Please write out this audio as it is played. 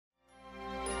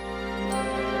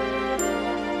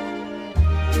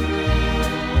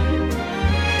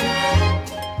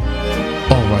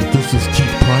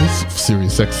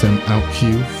Sirius XM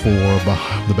OutQ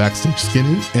for the Backstage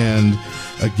Skinny. And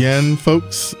again,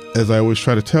 folks, as I always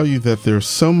try to tell you, that there's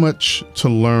so much to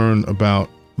learn about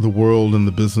the world and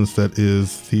the business that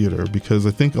is theater, because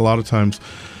I think a lot of times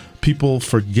people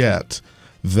forget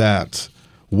that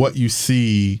what you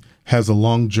see has a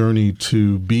long journey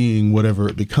to being whatever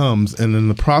it becomes. And in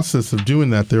the process of doing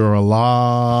that, there are a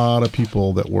lot of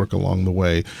people that work along the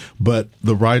way. But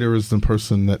the writer is the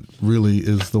person that really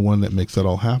is the one that makes it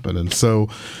all happen. And so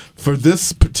for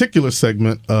this particular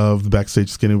segment of the Backstage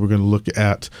Skinny, we're going to look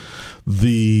at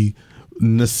the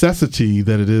necessity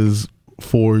that it is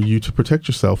for you to protect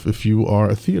yourself if you are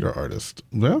a theater artist.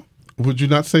 Well, would you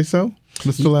not say so,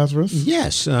 Mr. Lazarus?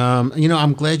 Yes.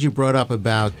 I'm glad you brought up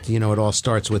about, it all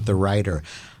starts with the writer.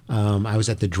 I was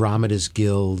at the Dramatists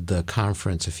Guild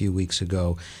conference a few weeks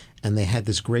ago, and they had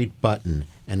this great button,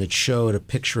 and it showed a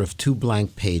picture of 2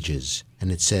 blank pages,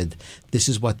 and it said, "This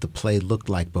is what the play looked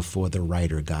like before the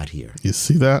writer got here." You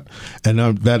see that? And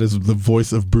that is the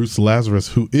voice of Bruce Lazarus,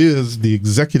 who is the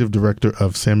executive director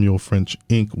of Samuel French,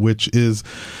 Inc., which is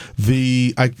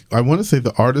I want to say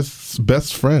the artist's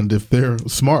best friend if they're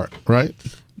smart, right?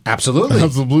 Absolutely.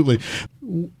 Absolutely.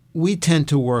 We tend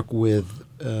to work with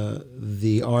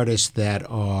the artists that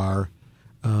are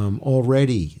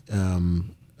already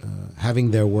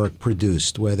having their work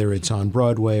produced, whether it's on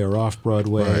Broadway or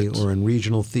off-Broadway or in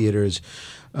regional theaters.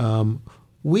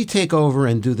 We take over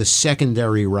and do the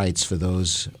secondary rights for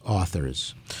those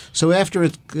authors. So after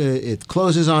it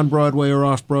closes on Broadway or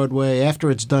off-Broadway,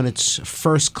 after it's done its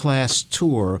first-class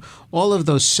tour, all of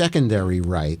those secondary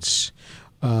rights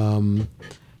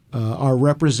are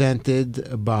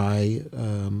represented by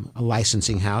a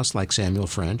licensing house like Samuel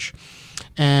French,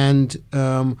 and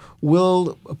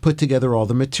we'll put together all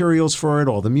the materials for it,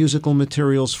 all the musical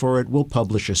materials for it. We'll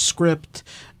publish a script.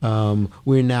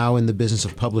 We're now in the business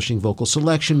of publishing vocal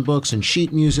selection books and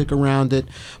sheet music around it.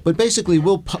 But basically,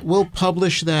 we'll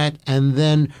publish that and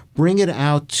then bring it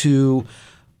out to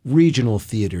regional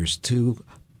theaters, to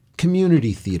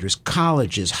community theaters,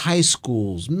 colleges, high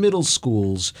schools, middle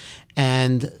schools,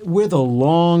 and we're the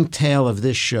long tail of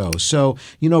this show. So,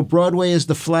 Broadway is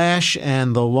the flash,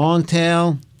 and the long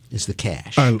tail is the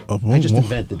cash. I just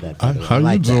invented that. How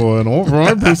you doing? All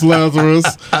right, Bruce Lazarus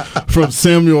from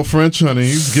Samuel French, honey.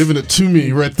 He's giving it to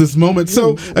me right this moment.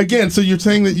 So, again, you're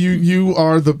saying that you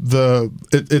are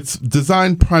it's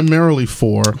designed primarily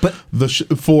for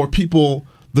for people,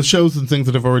 the shows and things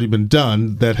that have already been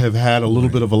done that have had a little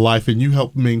bit of a life, and you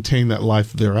help maintain that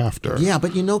life thereafter. Yeah,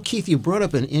 but Keith, you brought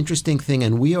up an interesting thing,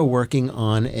 and we are working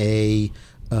on a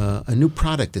new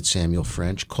product at Samuel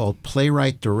French called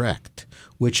Playwright Direct,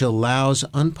 which allows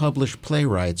unpublished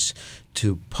playwrights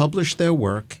to publish their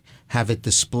work, have it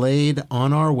displayed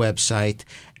on our website,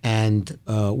 and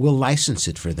we'll license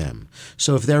it for them.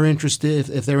 So if they're interested,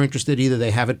 either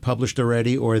they have it published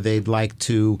already, or they'd like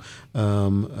to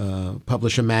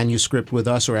publish a manuscript with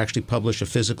us, or actually publish a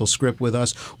physical script with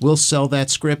us, we'll sell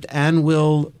that script and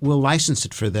we'll license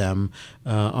it for them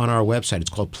on our website.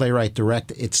 It's called Playwright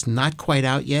Direct. It's not quite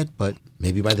out yet, but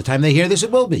maybe by the time they hear this,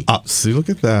 it will be. See, look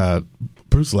at that.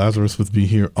 Bruce Lazarus with me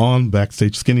here on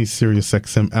Backstage Skinny, Sirius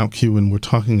XM OutQ, and we're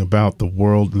talking about the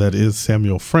world that is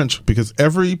Samuel French, because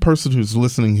every person who's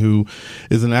listening who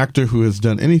is an actor who has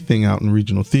done anything out in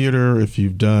regional theater, if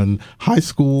you've done high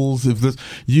schools,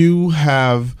 you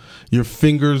have your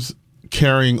fingers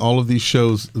carrying all of these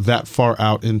shows that far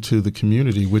out into the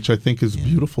community, which I think is a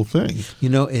beautiful thing.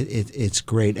 It's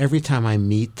great. Every time I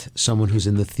meet someone who's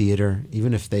in the theater,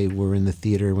 even if they were in the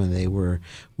theater when they were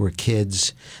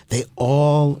kids, they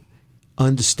all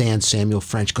understand Samuel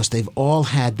French because they've all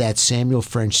had that Samuel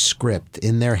French script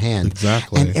in their hand.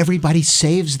 Exactly. And everybody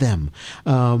saves them.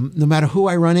 No matter who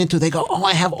I run into, they go, "Oh,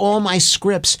 I have all my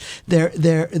scripts.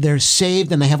 They're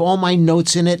saved, and I have all my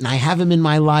notes in it, and I have them in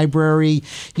my library."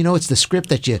 It's the script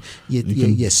that you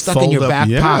stuck in your back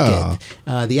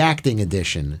pocket, the acting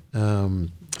edition.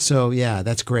 So, yeah,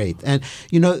 that's great. And,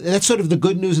 that's sort of the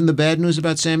good news and the bad news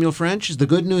about Samuel French. The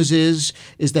good news is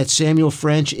that Samuel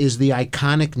French is the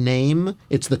iconic name.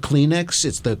 It's the Kleenex.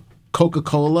 It's the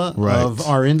Coca-Cola of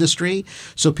our industry.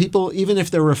 So people, even if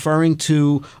they're referring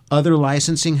to other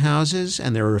licensing houses,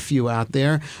 and there are a few out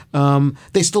there,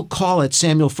 they still call it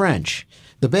Samuel French.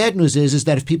 The bad news is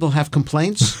that if people have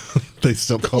complaints, they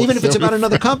still call it even if it's about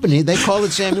another company, they call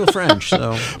it Samuel French.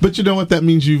 So, but you know what? That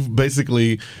means you've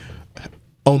basically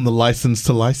own the license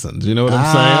to license. You know what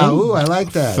I'm saying? Ooh, I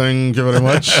like that. Thank you very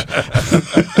much.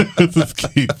 This is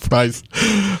Keith Price.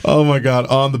 Oh, my God.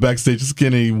 On the Backstage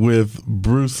Skinny with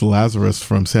Bruce Lazarus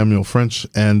from Samuel French.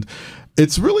 And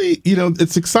it's really,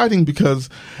 it's exciting because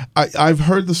I've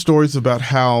heard the stories about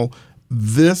how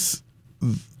this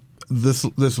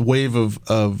wave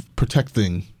of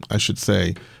protecting, I should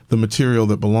say, the material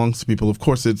that belongs to people. Of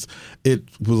course, it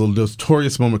was a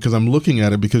notorious moment because I'm looking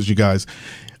at it because you guys,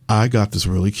 I got this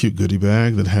really cute goodie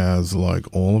bag that has like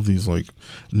all of these like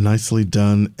nicely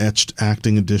done etched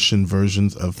acting edition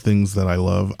versions of things that I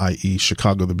love, i.e.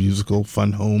 Chicago the Musical,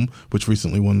 Fun Home, which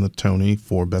recently won the Tony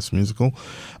for Best Musical.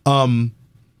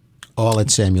 All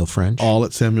at Samuel French. All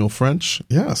at Samuel French,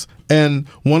 yes. And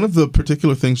one of the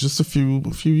particular things, just a few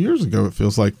years ago, it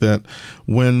feels like, that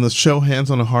when the show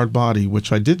Hands on a Hard Body,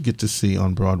 which I did get to see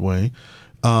on Broadway,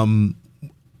 when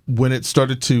it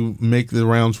started to make the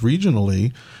rounds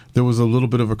regionally, there was a little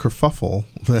bit of a kerfuffle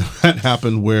that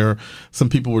happened where some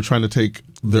people were trying to take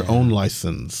their own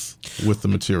license with the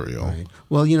material. Right.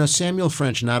 Well, Samuel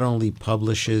French not only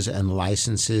publishes and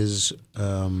licenses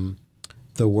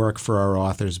the work for our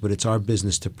authors, but it's our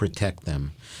business to protect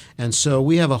them. And so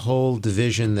we have a whole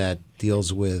division that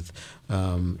deals with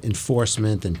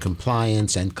enforcement and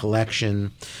compliance and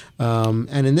collection.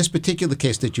 And in this particular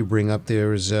case that you bring up,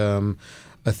 there's a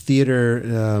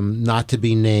theater not to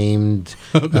be named,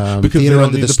 Theater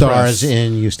Under the Stars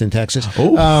in Houston, Texas,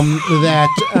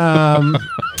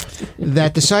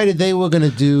 that decided they were going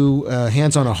to do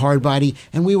Hands on a Hard Body,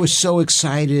 and we were so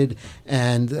excited,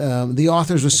 and the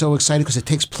authors were so excited because it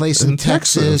takes place in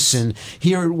Texas, and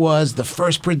here it was, the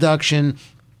first production,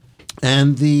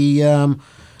 and the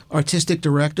artistic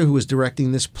director who was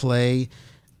directing this play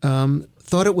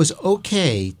thought it was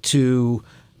okay to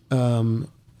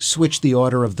switch the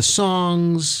order of the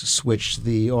songs, switch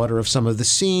the order of some of the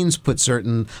scenes, put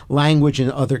certain language in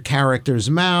other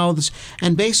characters' mouths,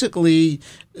 and basically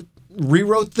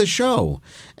rewrote the show.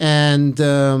 And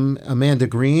Amanda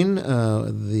Green,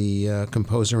 the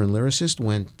composer and lyricist,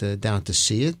 went down to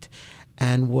see it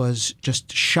and was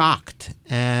just shocked.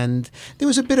 And there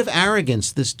was a bit of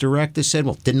arrogance. This director said,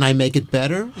 well, didn't I make it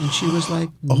better? And she was like,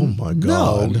 oh my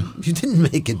God. No, you didn't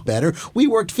make it better. We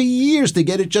worked for years to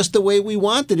get it just the way we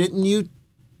wanted it, and you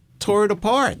tore it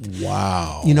apart.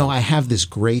 Wow. I have this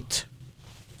great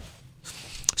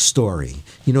story.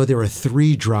 There are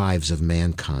 3 drives of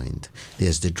mankind.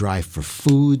 There's the drive for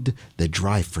food, the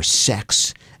drive for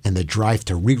sex, and the drive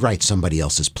to rewrite somebody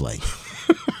else's play.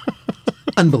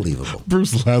 Unbelievable.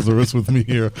 Bruce Lazarus with me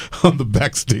here on the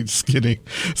Backstage Skinny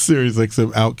Series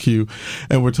XM OutQ,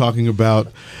 and we're talking about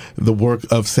the work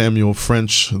of Samuel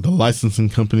French, the licensing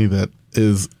company that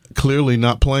is clearly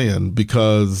not playing,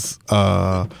 because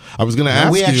I was going to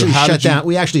ask we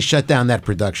actually shut down that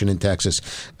production in Texas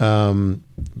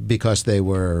because they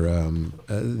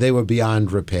were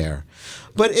beyond repair.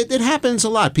 But it happens a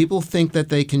lot. People think that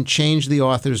they can change the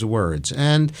author's words,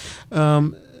 and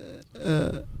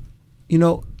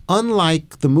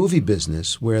unlike the movie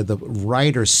business where the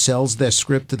writer sells their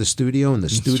script to the studio and the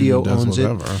studio owns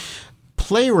it,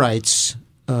 playwrights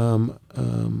about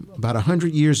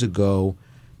 100 years ago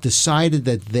decided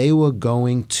that they were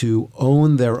going to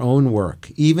own their own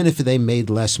work, even if they made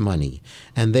less money,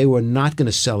 and they were not going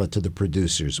to sell it to the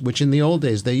producers, which in the old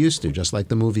days they used to, just like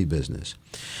the movie business.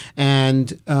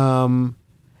 And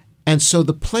so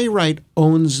the playwright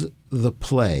owns the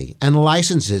play and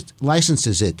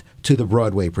licenses it to the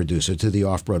Broadway producer, to the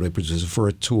off-Broadway producer for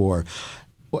a tour.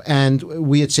 And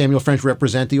we at Samuel French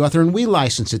represent the author, and we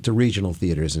license it to regional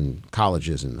theaters and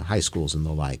colleges and high schools and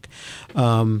the like.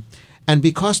 And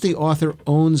because the author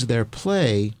owns their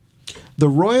play, the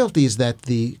royalties that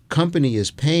the company is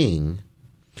paying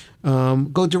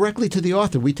go directly to the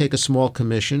author. We take a small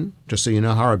commission, just so you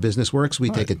know how our business works. We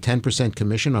take a 10%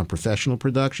 commission on professional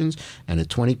productions and a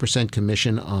 20%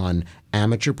 commission on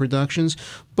amateur productions.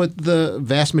 But the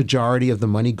vast majority of the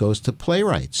money goes to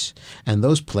playwrights. And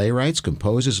those playwrights,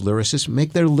 composers, lyricists,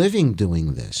 make their living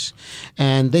doing this.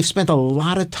 And they've spent a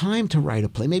lot of time to write a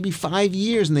play, maybe 5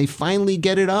 years, and they finally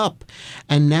get it up.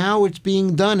 And now it's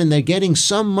being done, and they're getting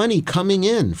some money coming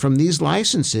in from these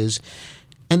licenses.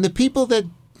 And the people that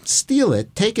steal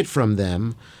it, take it from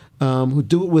them, who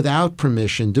do it without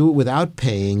permission, do it without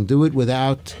paying, do it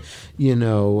without,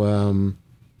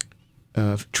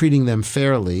 treating them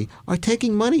fairly, are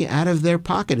taking money out of their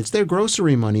pocket. It's their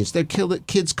grocery money. It's their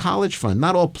kids' college fund.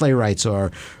 Not all playwrights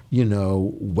are,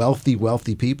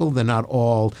 wealthy people. They're not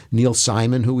all Neil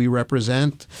Simon, who we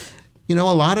represent. A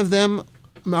lot of them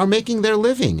are making their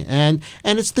living. And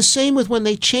it's the same with when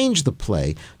they change the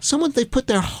play. They put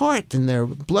their heart and their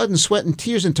blood and sweat and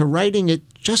tears into writing it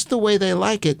just the way they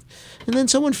like it. And then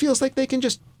someone feels like they can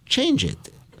just change it.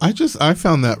 I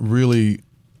found that really,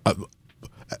 I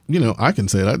can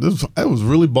say that. That was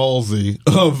really ballsy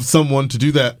of someone to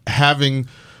do that, having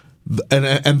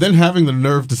and then having the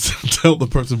nerve to tell the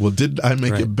person, well, did I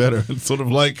make it better? It's sort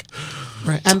of like,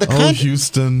 right. And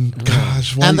Houston,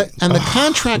 gosh, why? And the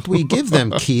contract we give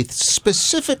them, Keith,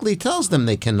 specifically tells them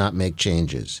they cannot make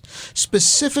changes.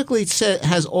 Specifically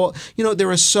has all,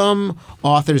 there are some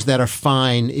authors that are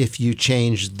fine if you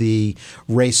change the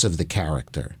race of the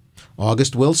character.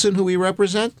 August Wilson, who we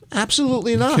represent,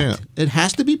 absolutely not. It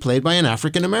has to be played by an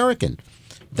African American.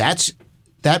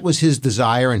 That was his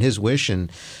desire and his wish,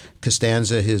 and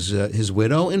Costanza, his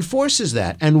widow, enforces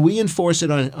that, and we enforce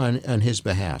it on his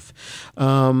behalf. There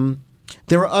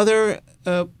are other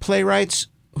playwrights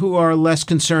who are less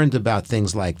concerned about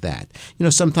things like that.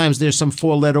 Sometimes there's some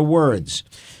four-letter words.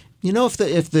 If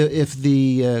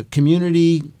the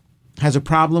community has a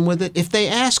problem with it, if they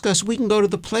ask us, we can go to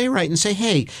the playwright and say,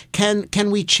 hey,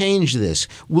 can we change this?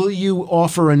 Will you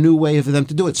offer a new way for them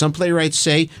to do it? Some playwrights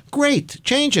say, great,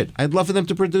 change it. I'd love for them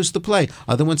to produce the play.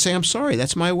 Other ones say, I'm sorry,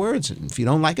 that's my words. If you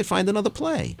don't like it, find another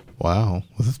play. Wow. Well,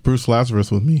 this is Bruce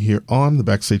Lazarus with me here on the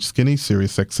Backstage Skinny,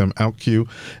 Sirius XM OutQ,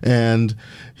 and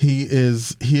he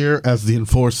is here as the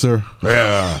enforcer.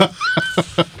 Yeah.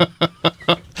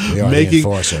 We are the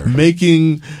enforcer.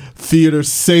 Making theater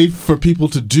safe for people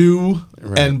to do,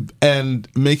 right, and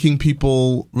making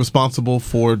people responsible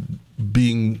for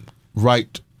being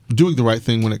right, doing the right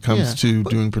thing when it comes to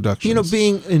doing productions.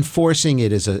 Enforcing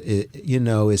it is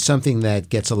something that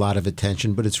gets a lot of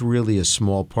attention, but it's really a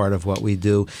small part of what we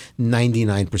do.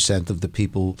 99% of the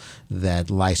people that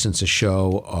license a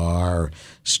show are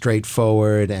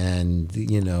straightforward and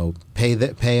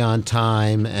pay on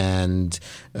time and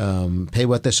pay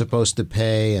what they're supposed to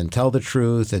pay and tell the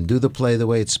truth and do the play the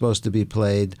way it's supposed to be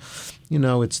played.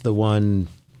 It's the one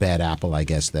bad apple, I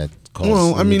guess, that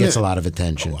gets a lot of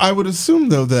attention. I would assume,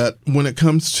 though, that when it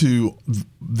comes to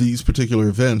these particular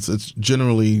events, it's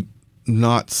generally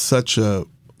not such a,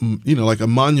 like a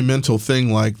monumental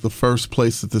thing like the first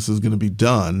place that this is going to be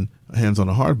done, Hands on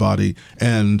a Hard Body,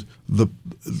 and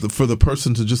for the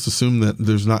person to just assume that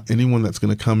there's not anyone that's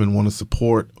going to come and want to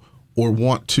support or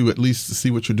want to at least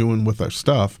see what you're doing with our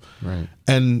stuff, right,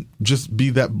 and just be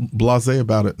that blasé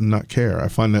about it and not care. I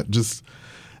find that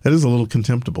it is a little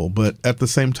contemptible, but at the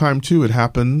same time, too, it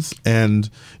happens, and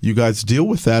you guys deal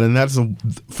with that.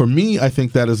 And for me, I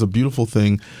think that is a beautiful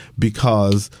thing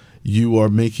because you are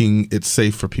making it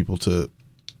safe for people to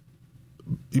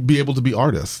be able to be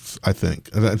artists, I think.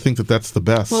 And I think that that's the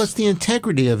best. Well, it's the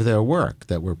integrity of their work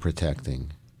that we're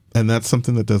protecting. And that's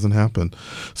something that doesn't happen.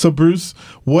 So, Bruce,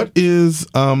 what is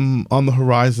on the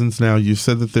horizons now? You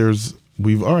said that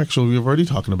we've already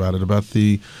talking about it, about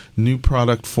the new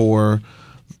product for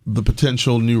the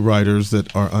potential new writers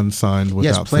that are unsigned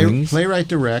without things. Playwright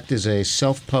Direct is a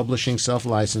self-publishing,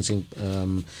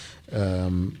 self-licensing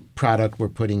product we're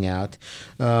putting out.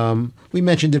 We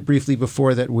mentioned it briefly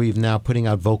before that we've now putting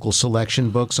out vocal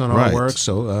selection books on our work.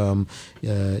 So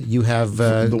you have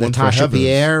Natasha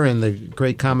Pierre and the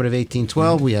Great Comet of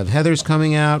 1812. We have Heather's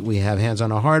coming out. We have Hands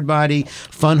on a Hard Body.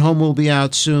 Fun Home will be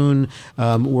out soon.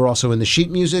 We're also in the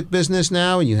sheet music business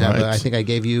now. You have, I think I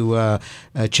gave you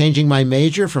Changing My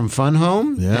Major from Fun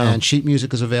Home. Yeah. And sheet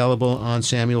music is available on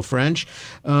Samuel French.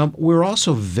 We're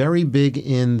also very big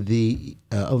in the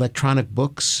electronic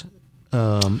books,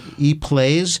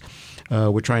 e-plays.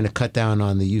 We're trying to cut down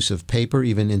on the use of paper,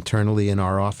 even internally in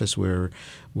our office. We're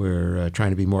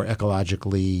trying to be more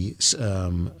ecologically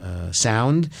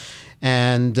sound.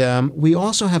 And we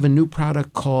also have a new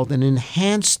product called an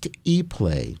enhanced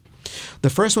e-play. The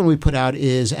first one we put out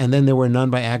is And Then There Were None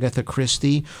by Agatha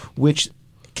Christie, which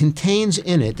contains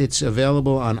in it, it's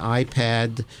available on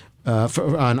iPad,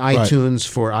 on iTunes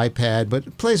for iPad, but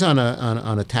it plays on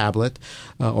a tablet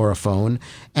or a phone,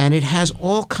 and it has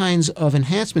all kinds of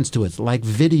enhancements to it, like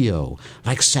video,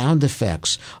 like sound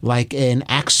effects, like an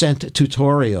accent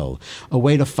tutorial, a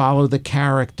way to follow the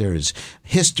characters,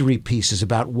 history pieces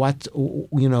about what's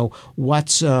going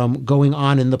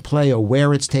on in the play or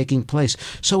where it's taking place.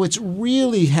 So it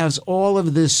really has all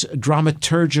of this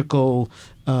dramaturgical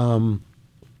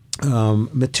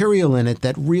material in it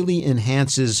that really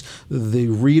enhances the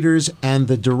reader's and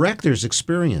the director's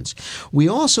experience. We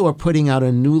also are putting out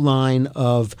a new line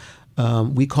of,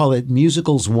 we call it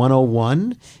Musicals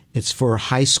 101. It's for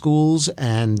high schools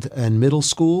and middle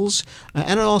schools.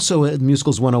 And also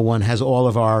Musicals 101 has all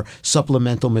of our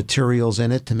supplemental materials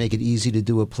in it to make it easy to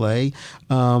do a play.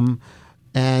 And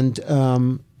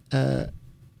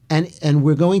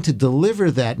we're going to deliver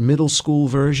that middle school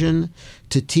version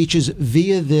to teachers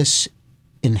via this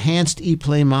enhanced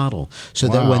e-play model, so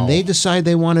that when they decide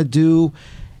they want to do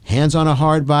Hands on a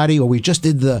Hard Body, or we just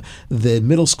did the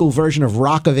middle school version of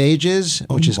Rock of Ages,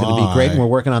 which is going to be great, and we're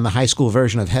working on the high school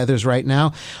version of Heather's right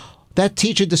now. that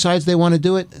teacher decides they want to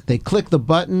do it, they click the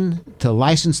button to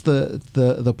license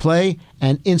the play,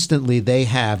 and instantly they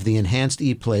have the enhanced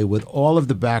e-play with all of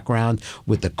the background,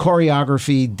 with the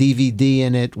choreography, DVD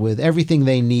in it, with everything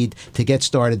they need to get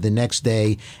started the next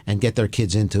day and get their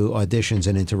kids into auditions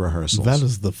and into rehearsals. That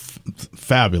is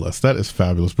fabulous. That is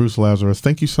fabulous. Bruce Lazarus,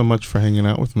 thank you so much for hanging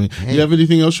out with me. Hey. You have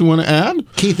anything else you want to add?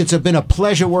 Keith, it's been a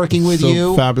pleasure working with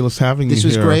you. Fabulous having you here.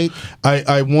 This was great.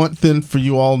 I want then for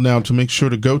you all now to make sure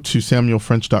to go to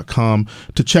SamuelFrench.com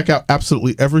to check out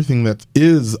absolutely everything that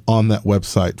is on that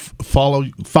website.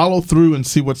 Follow through and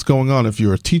see what's going on. If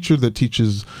you're a teacher that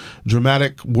teaches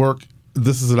dramatic work,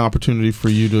 this is an opportunity for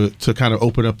you to kind of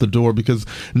open up the door, because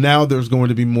now there's going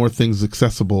to be more things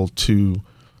accessible to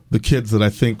the kids that I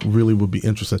think really would be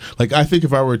interested. Like, I think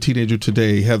if I were a teenager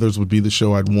today, Heathers would be the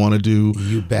show I'd want to do.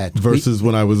 You bet. Versus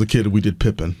when I was a kid, we did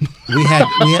Pippin. We had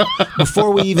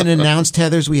before we even announced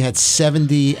Heathers, we had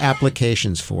 70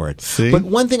 applications for it. See? But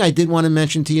one thing I did want to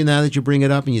mention to you now that you bring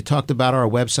it up, and you talked about our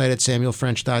website at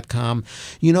SamuelFrench.com,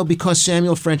 because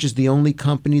Samuel French is the only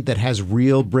company that has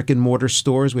real brick and mortar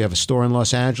stores. We have a store in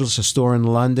Los Angeles, a store in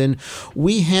London.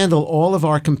 We handle all of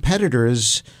our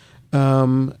competitors'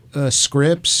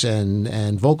 scripts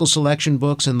and vocal selection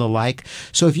books and the like.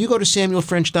 So if you go to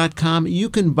SamuelFrench.com, you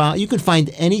can find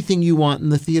anything you want in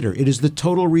the theater. It is the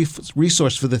total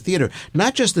resource for the theater,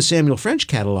 not just the Samuel French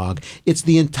catalog. It's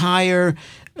the entire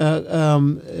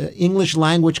English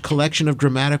language collection of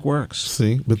dramatic works.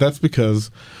 See, but that's because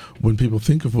when people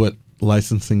think of what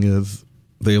licensing is,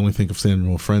 they only think of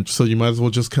Samuel French. So you might as well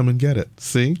just come and get it.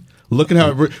 See? Look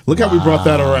how we brought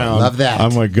that around. Love that. Oh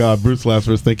my God, Bruce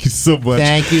Lazarus, thank you so much.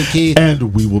 Thank you, Keith.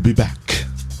 And we will be back.